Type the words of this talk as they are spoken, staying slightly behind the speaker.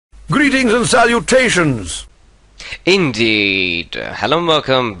Greetings and salutations! Indeed. Hello and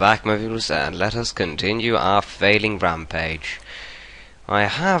welcome back, my viewers, and let us continue our failing rampage. I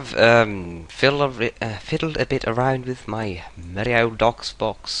have fiddled a bit around with my Merry Old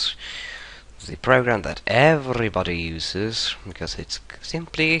DOSBox, the program that everybody uses because it's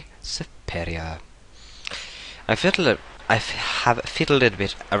simply superior. I have fiddled a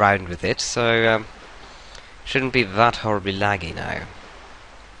bit around with it, so shouldn't be that horribly laggy now.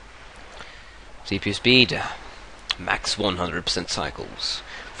 CPU speed, max 100% cycles.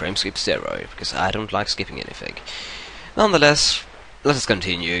 Frame skip 0, because I don't like skipping anything. Nonetheless, let us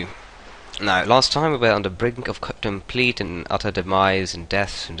continue. Now, last time we were on the brink of complete and utter demise and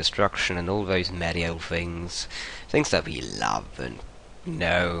death and destruction and all those merry old things. Things that we love and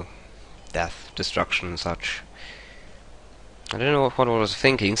know. Death, destruction and such. I don't know what I was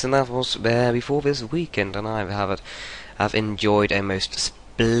thinking, so that was before this weekend, and I have enjoyed a most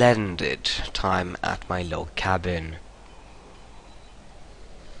splendid time at my log cabin.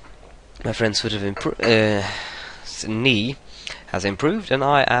 My friend's foot of knee has improved, and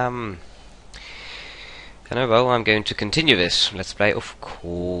I am... I'm going to continue this Let's Play. Of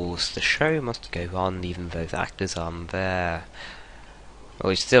course, the show must go on even though the actors aren't there.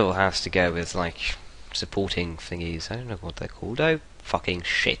 Well, it still has to go with, like, supporting thingies. I don't know what they're called. Oh, fucking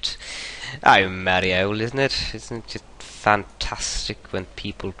shit. Oh, Mario, isn't it? Isn't it just fantastic when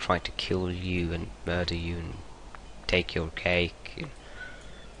people try to kill you and murder you and take your cake?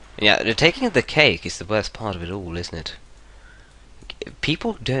 Yeah, the taking of the cake is the worst part of it all, isn't it?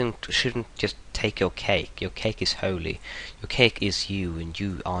 People shouldn't just take your cake. Your cake is holy. Your cake is you, and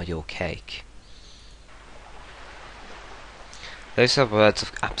you are your cake. Those are words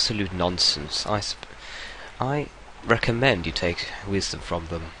of absolute nonsense. I recommend you take wisdom from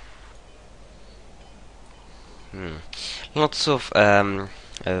them. Lots of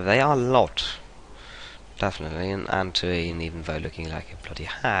they are a lot, definitely, and Antoine, even though looking like a bloody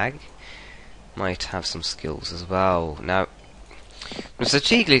hag, might have some skills as well. Now, from a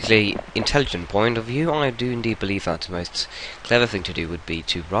strategically intelligent point of view, I do indeed believe that the most clever thing to do would be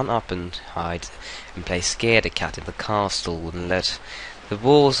to run up and hide and play scaredy-cat in the castle and let the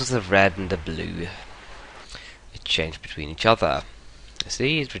walls of the red and the blue change between each other.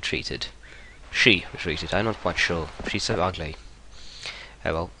 See, he's retreated. She retreated, I'm not quite sure. She's so ugly.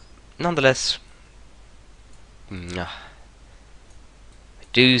 Oh well. Nonetheless, I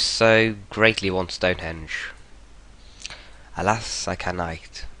do so greatly want Stonehenge. Alas, I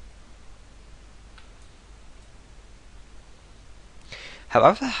cannot.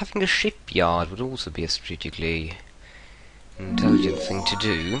 However, having a shipyard would also be a strategically intelligent thing to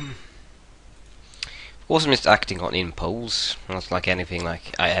do. Of course, I'm just acting on impulse. Not like anything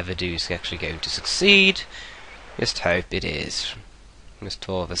like I ever do is actually going to succeed. Just hope it is. Just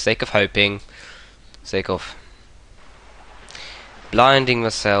for the sake of hoping, sake of blinding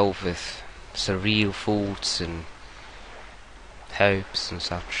myself with surreal thoughts and hopes and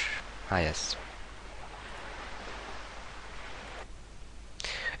such. Ah, yes.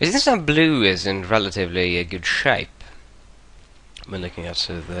 It seems that blue is in relatively a good shape when looking at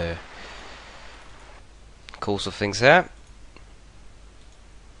the course of things here.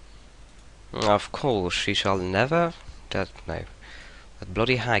 Of course, she shall never... that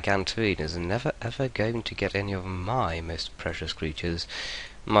bloody hag Antoine is never ever going to get any of my most precious creatures.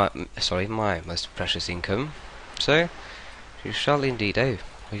 My most precious income. So, she shall indeed... oh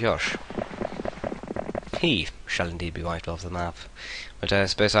gosh. He shall indeed be wiped off the map. But I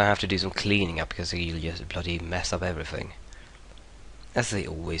suppose I have to do some cleaning up because he'll just bloody mess up everything. As they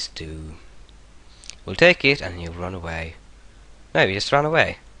always do. We'll take it and he'll run away. No, he just ran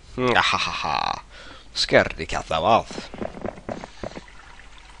away. Ha ha ha. Scaredy-cat thou art.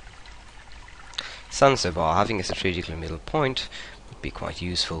 Zanzibar, having a strategical middle point, would be quite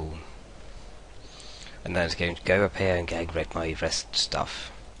useful. And then it's going to go up here and get my rest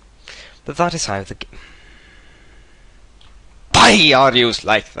stuff. But that is how the... Why are you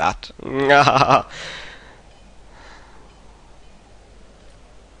like that?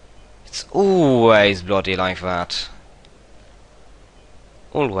 It's always bloody like that.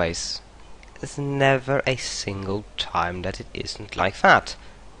 Always. There's never a single time that it isn't like that.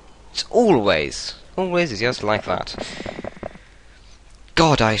 It's always is just like that.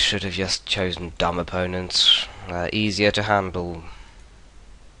 God, I should have just chosen dumb opponents. Easier to handle.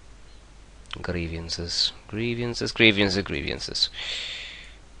 Grievances.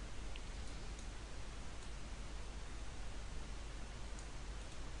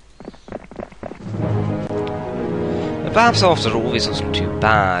 Perhaps after all this wasn't too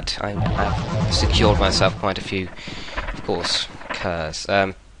bad. I've secured myself quite a few, of course, curs.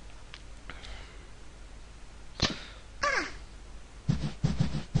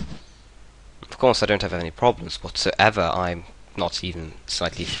 course, I don't have any problems whatsoever. I'm not even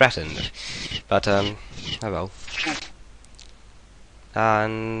slightly threatened. But, oh well.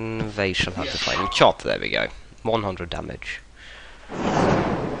 And they shall have the final chop. There we go. 100 damage.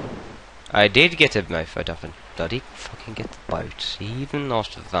 I did get a mofo, I didn't bloody fucking get the boat. Even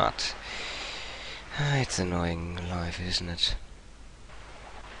after that. It's annoying life, isn't it?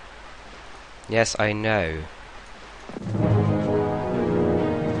 Yes, I know.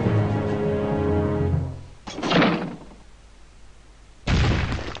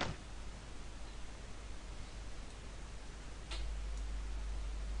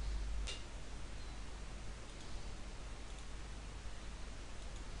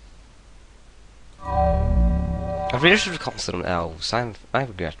 I really should have concentrated on elves. I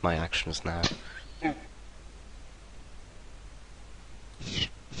regret my actions now.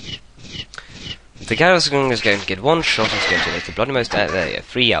 The Garrison is going to get one shot. He's going to make the bloody most out there. Yeah,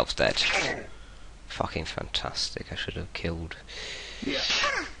 3 elves dead. Fucking fantastic. I should have killed. 2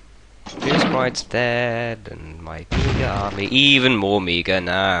 sprites dead, and my meager army even more meager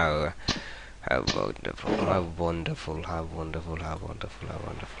now. How wonderful, how wonderful, how wonderful, how wonderful, how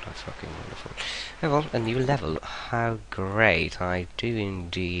wonderful, how fucking wonderful. Oh well, a new level. How great. I do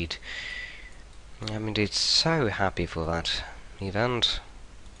indeed. I'm indeed so happy for that event.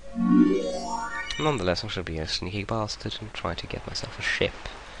 Nonetheless, I shall be a sneaky bastard and try to get myself a ship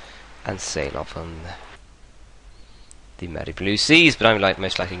and sail off on the merry blue seas, but I'm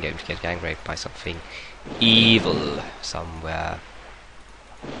most likely going to get gang raped by something evil somewhere.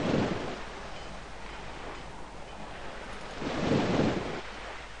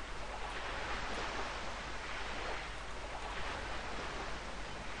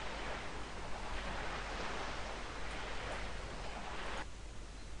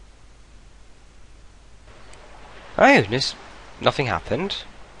 Oh, nothing happened.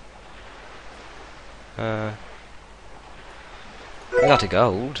 I got a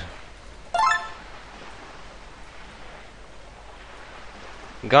gold.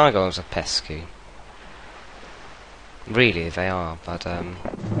 Gargoyles are pesky. Really, they are, but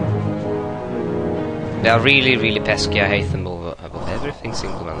they are really, really pesky. I hate them above everything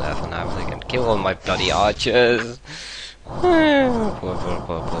single on earth, and now they can kill all my bloody archers. Poor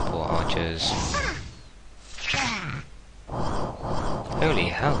archers. Holy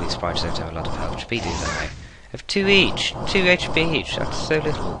hell, these sprites don't have a lot of HP, do they? They have 2 each. 2 HP each. That's so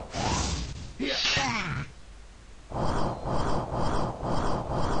little.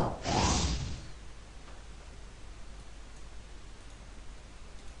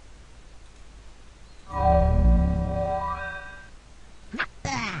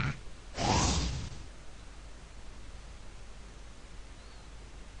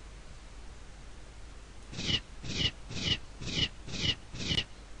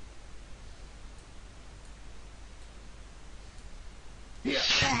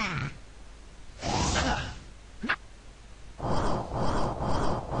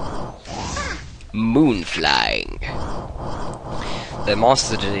 Moon flying. They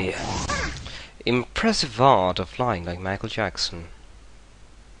mastered the impressive art of flying like Michael Jackson.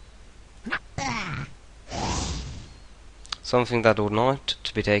 Something that ought not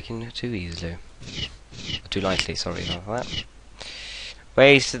to be taken too easily. Too lightly, sorry about that.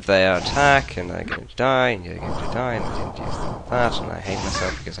 Wasted their attack, and they're going to die, and you're going to die, and I didn't use that, and I hate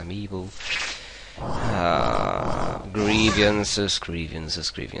myself because I'm evil. Grievances, grievances,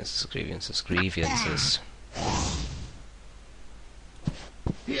 grievances, grievances, grievances.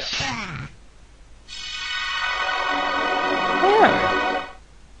 Oh,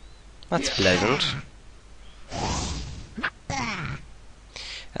 that's pleasant.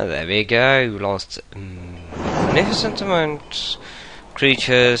 And there we go, lost magnificent amount.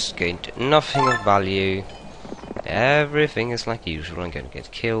 Creatures gained nothing of value. Everything is like usual. I'm going to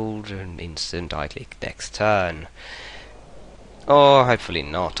get killed an instant. I click next turn. Or hopefully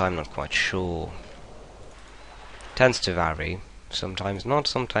not. I'm not quite sure. Tends to vary. Sometimes not.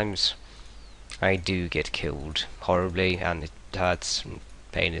 Sometimes I do get killed horribly, and it hurts. And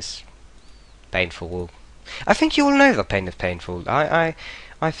pain is painful. I think you all know that pain is painful. I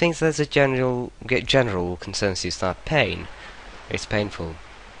think there's a general consensus that pain is painful.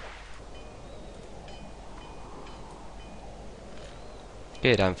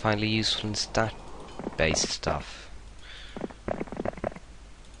 Good, I'm finally useful in stat-based stuff.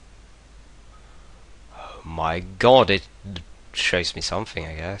 Oh my god, it shows me something,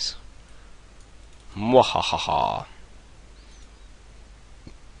 I guess. Mwahahaha.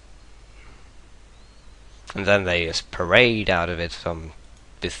 And then they just parade out of it from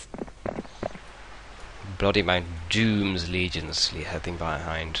this bloody Mount Doom's legions heading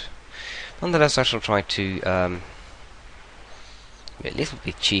behind. Nonetheless, I shall try to be a little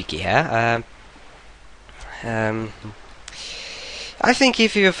bit cheeky here. I think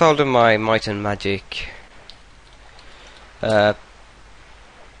if you follow my Might and Magic what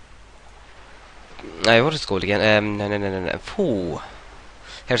is it called again? No. 4.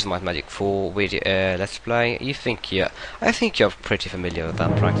 Here's Might and Magic 4 video Let's Play. I think you're pretty familiar with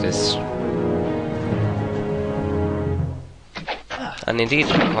that practice. And indeed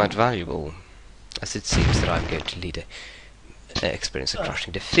quite valuable, as it seems that I'm going to lead experience a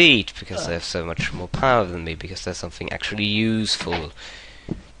crushing defeat because they have so much more power than me, because there's something actually useful.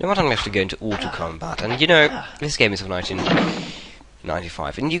 You know what, I'm going to have to go into auto combat, and you know, this game is of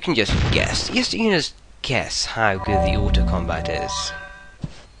 1995, and you can just guess. Yes, you can just guess how good the auto combat is.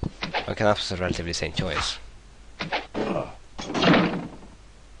 Okay, that was a relatively sane choice.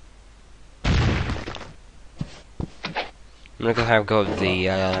 Look at how good the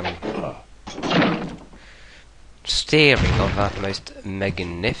steering of that most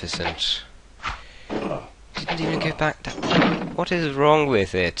magnificent. Didn't even go back down. What is wrong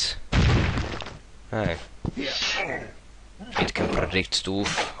with it? Oh. It can predict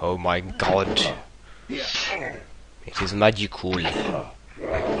stuff. Oh my god. It is magical.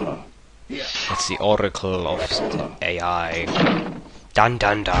 It's the oracle of AI. Dun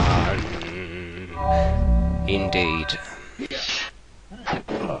dun dun. Indeed.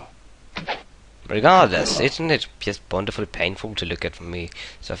 Regardless, isn't it just wonderfully painful to look at me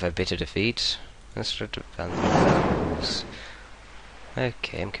suffer bitter defeat? Let's try to balance.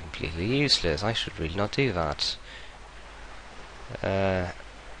 Okay, I'm completely useless. I should really not do that. I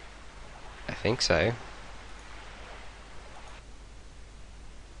think so.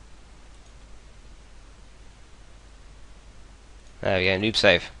 There we go, noob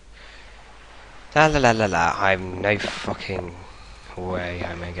save. La la la la la, I'm no fucking way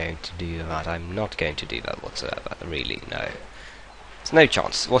am I going to do that. I'm not going to do that whatsoever, really, no. There's no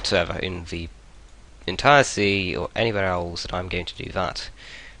chance whatsoever in the entire sea or anywhere else that I'm going to do that.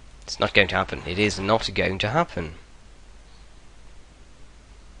 It's not going to happen. It is not going to happen.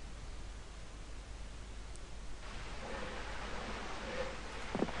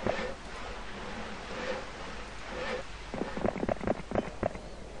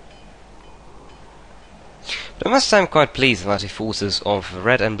 But I must say I'm quite pleased that the forces of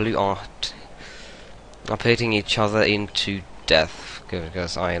red and blue are putting each other into death,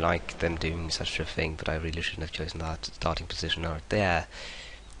 because I like them doing such a thing, but I really shouldn't have chosen that starting position right there.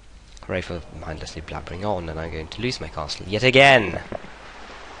 Hooray for mindlessly blabbering on, and I'm going to lose my castle yet again!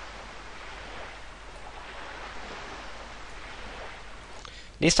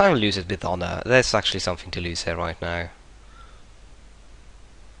 This time I'll lose it with honor. There's actually something to lose here right now.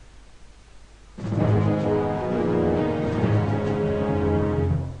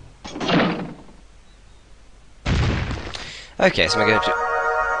 Okay, so I'm going to...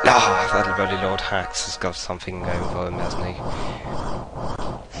 Ah, that bloody Lord Hax has got something going for him, hasn't he?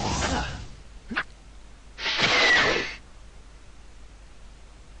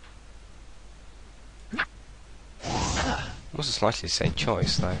 Was a slightly same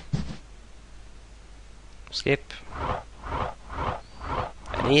choice, though. Skip.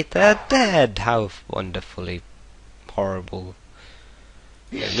 And they're dead! How wonderfully horrible.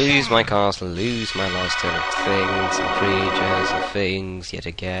 I lose my castle, lose my last turn of things and creatures and things yet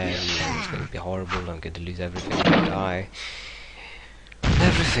again. It's going to be horrible. I'm going to lose everything and die.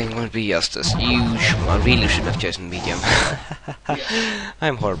 Everything will be just as usual. I really should have chosen medium.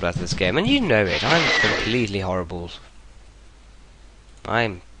 I'm horrible at this game, and you know it. I'm completely horrible.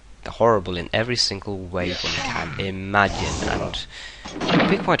 I'm horrible in every single way one can imagine, and to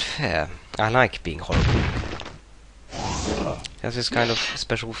be quite fair, I like being horrible. There's this kind of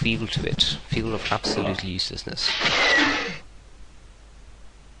special feel to it. Feel of absolute uselessness.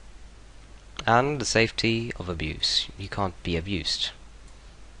 And the safety of abuse. You can't be abused.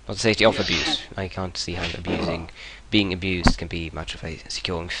 Not the safety of abuse. I can't see how being abused can be much of a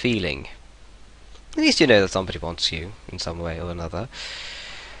securing feeling. At least you know that somebody wants you in some way or another.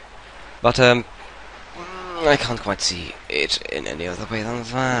 But I can't quite see it in any other way than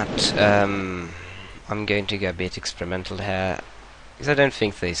that. I'm going to go a bit experimental here, because I don't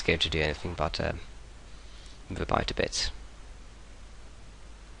think that he's going to do anything but move about a bit.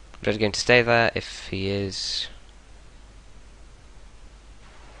 I'm just going to stay there if he is.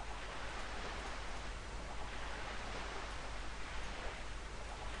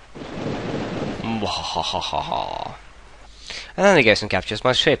 And then he goes and captures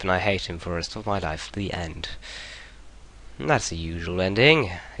my ship, and I hate him for the rest of my life. The end. And that's the usual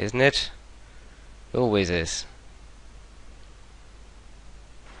ending, isn't it? Always is.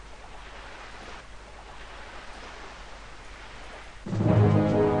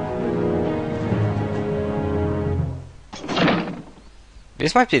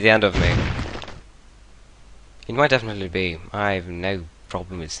 This might be the end of me. It might definitely be. I have no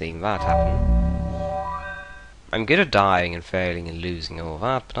problem with seeing that happen. I'm good at dying and failing and losing and all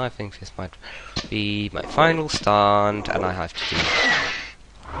that, but I think this might be my final stand, and I have to do.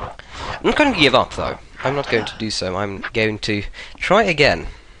 I'm not going to give up, though. I'm not going to do so. I'm going to try again.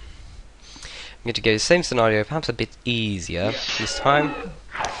 I'm going to go the same scenario, perhaps a bit easier this time.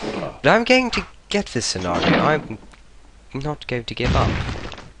 But I'm going to get this scenario. I'm not going to give up.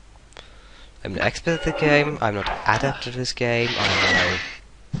 I'm an expert at the game. I'm not adept at this game.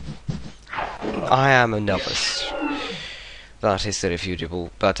 I am a novice. That is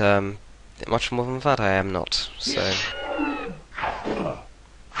irrefutable. But much more than that, I am not. So,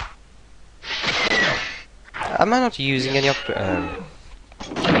 am I not using any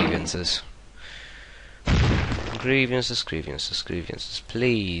grievances? Grievances.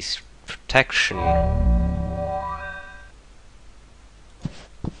 Please, protection.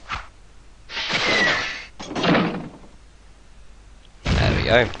 There we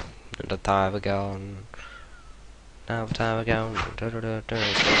go. The time gone. Now the time gone.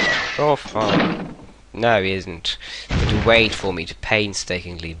 Oh fuck. No, he isn't. But wait for me to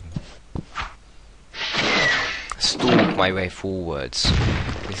painstakingly stalk my way forwards.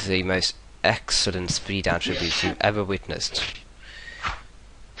 This is the most excellent speed attribute you've ever witnessed.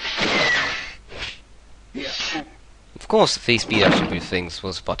 Of course, the speed attribute things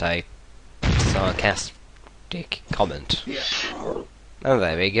was but a sarcastic comment. Oh,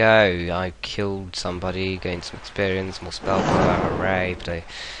 there we go. I killed somebody, gained some experience, more spell power, hooray, but I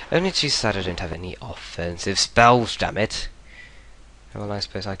only too sad I don't have any offensive spells, damn it. Well, I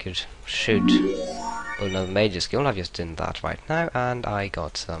suppose I should pull another major skill. I've just done that right now, and I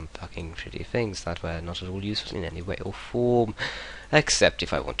got some fucking shitty things that were not at all useful in any way or form, except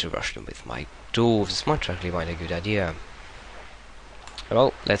if I want to rush them with my dwarves. This might actually be a good idea.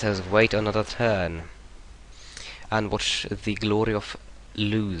 Well, let us wait another turn, and watch the glory of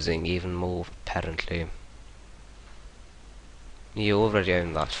losing even more, apparently. You already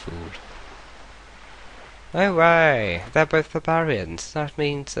own that fool. Oh right, they're both barbarians. That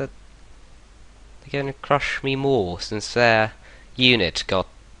means that they're going to crush me more since their unit got...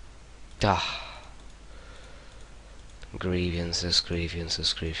 Grievances.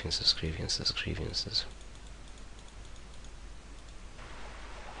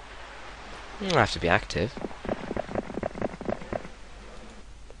 I have to be active.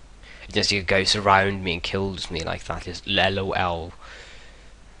 Just he goes around me and kills me like that, just LOL.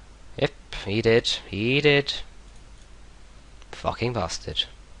 Yep, he did. Fucking bastard.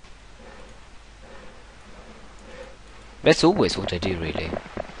 That's always what I do, really.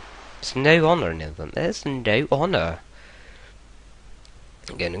 There's no honour in them. There's no honour.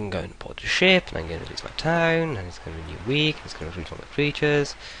 I'm going to port the ship, and I'm going to lose my town, and it's going to be a new week, and it's going to lose all my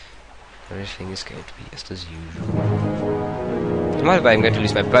creatures. Everything is going to be just as usual. By the way, I'm going to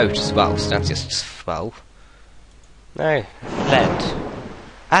lose my boat as well, so that's just well. No, lead.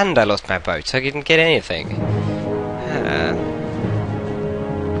 And I lost my boat, so I didn't get anything.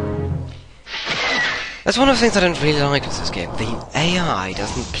 That's one of the things I don't really like with this game. The AI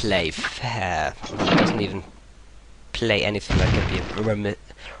doesn't play fair. It doesn't even play anything that can be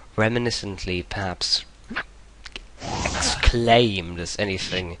reminiscently, perhaps, exclaimed as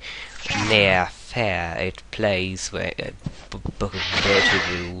anything near fair. It plays with a book of dirty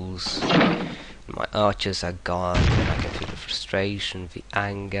rules. My archers are gone, and I can feel the frustration, the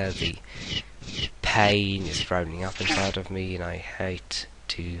anger, the pain is rolling up inside of me, and I hate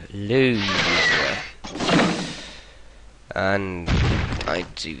to lose. And I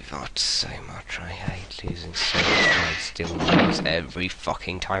do that so much. I hate losing so much, and I still lose every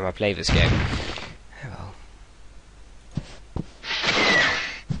fucking time I play this game. Oh well.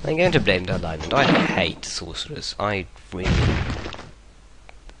 I'm going to blame the alignment. I hate sorcerers. I really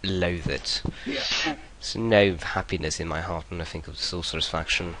loathe it. There's no happiness in my heart when I think of the sorcerer's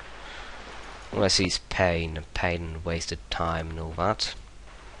faction. All I see is pain and wasted time and all that.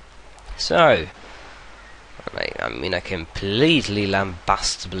 So, I'm in a completely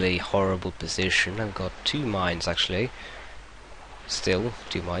lambastably horrible position. I've got 2 mines actually. Still,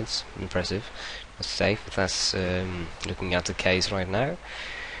 2 mines. Impressive. That's safe. That's looking at the case right now.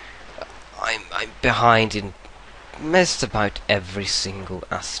 I'm behind in just about every single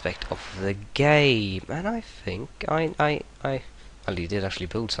aspect of the game, and I think well, he did actually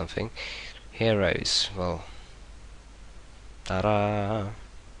build something. Heroes. Well, ta-da!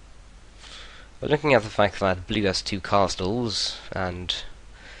 But looking at the fact that blue has 2 castles and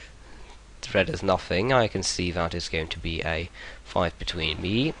red has nothing, I can see that it's going to be a fight between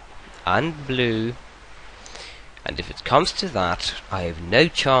me and blue. And if it comes to that, I have no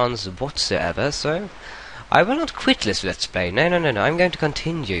chance whatsoever, so I will not quit this Let's Play. No, I'm going to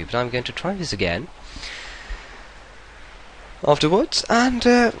continue, but I'm going to try this again afterwards, and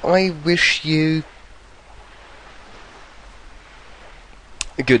I wish you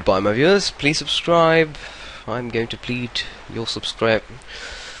goodbye, my viewers. Please subscribe. I'm going to plead your subscribe,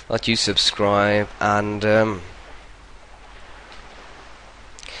 that you subscribe, and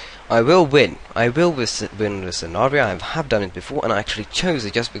I will win. I will win this scenario. I have done it before, and I actually chose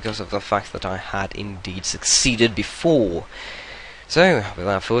it just because of the fact that I had indeed succeeded before. So,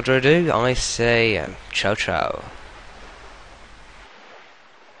 without further ado, I say ciao ciao.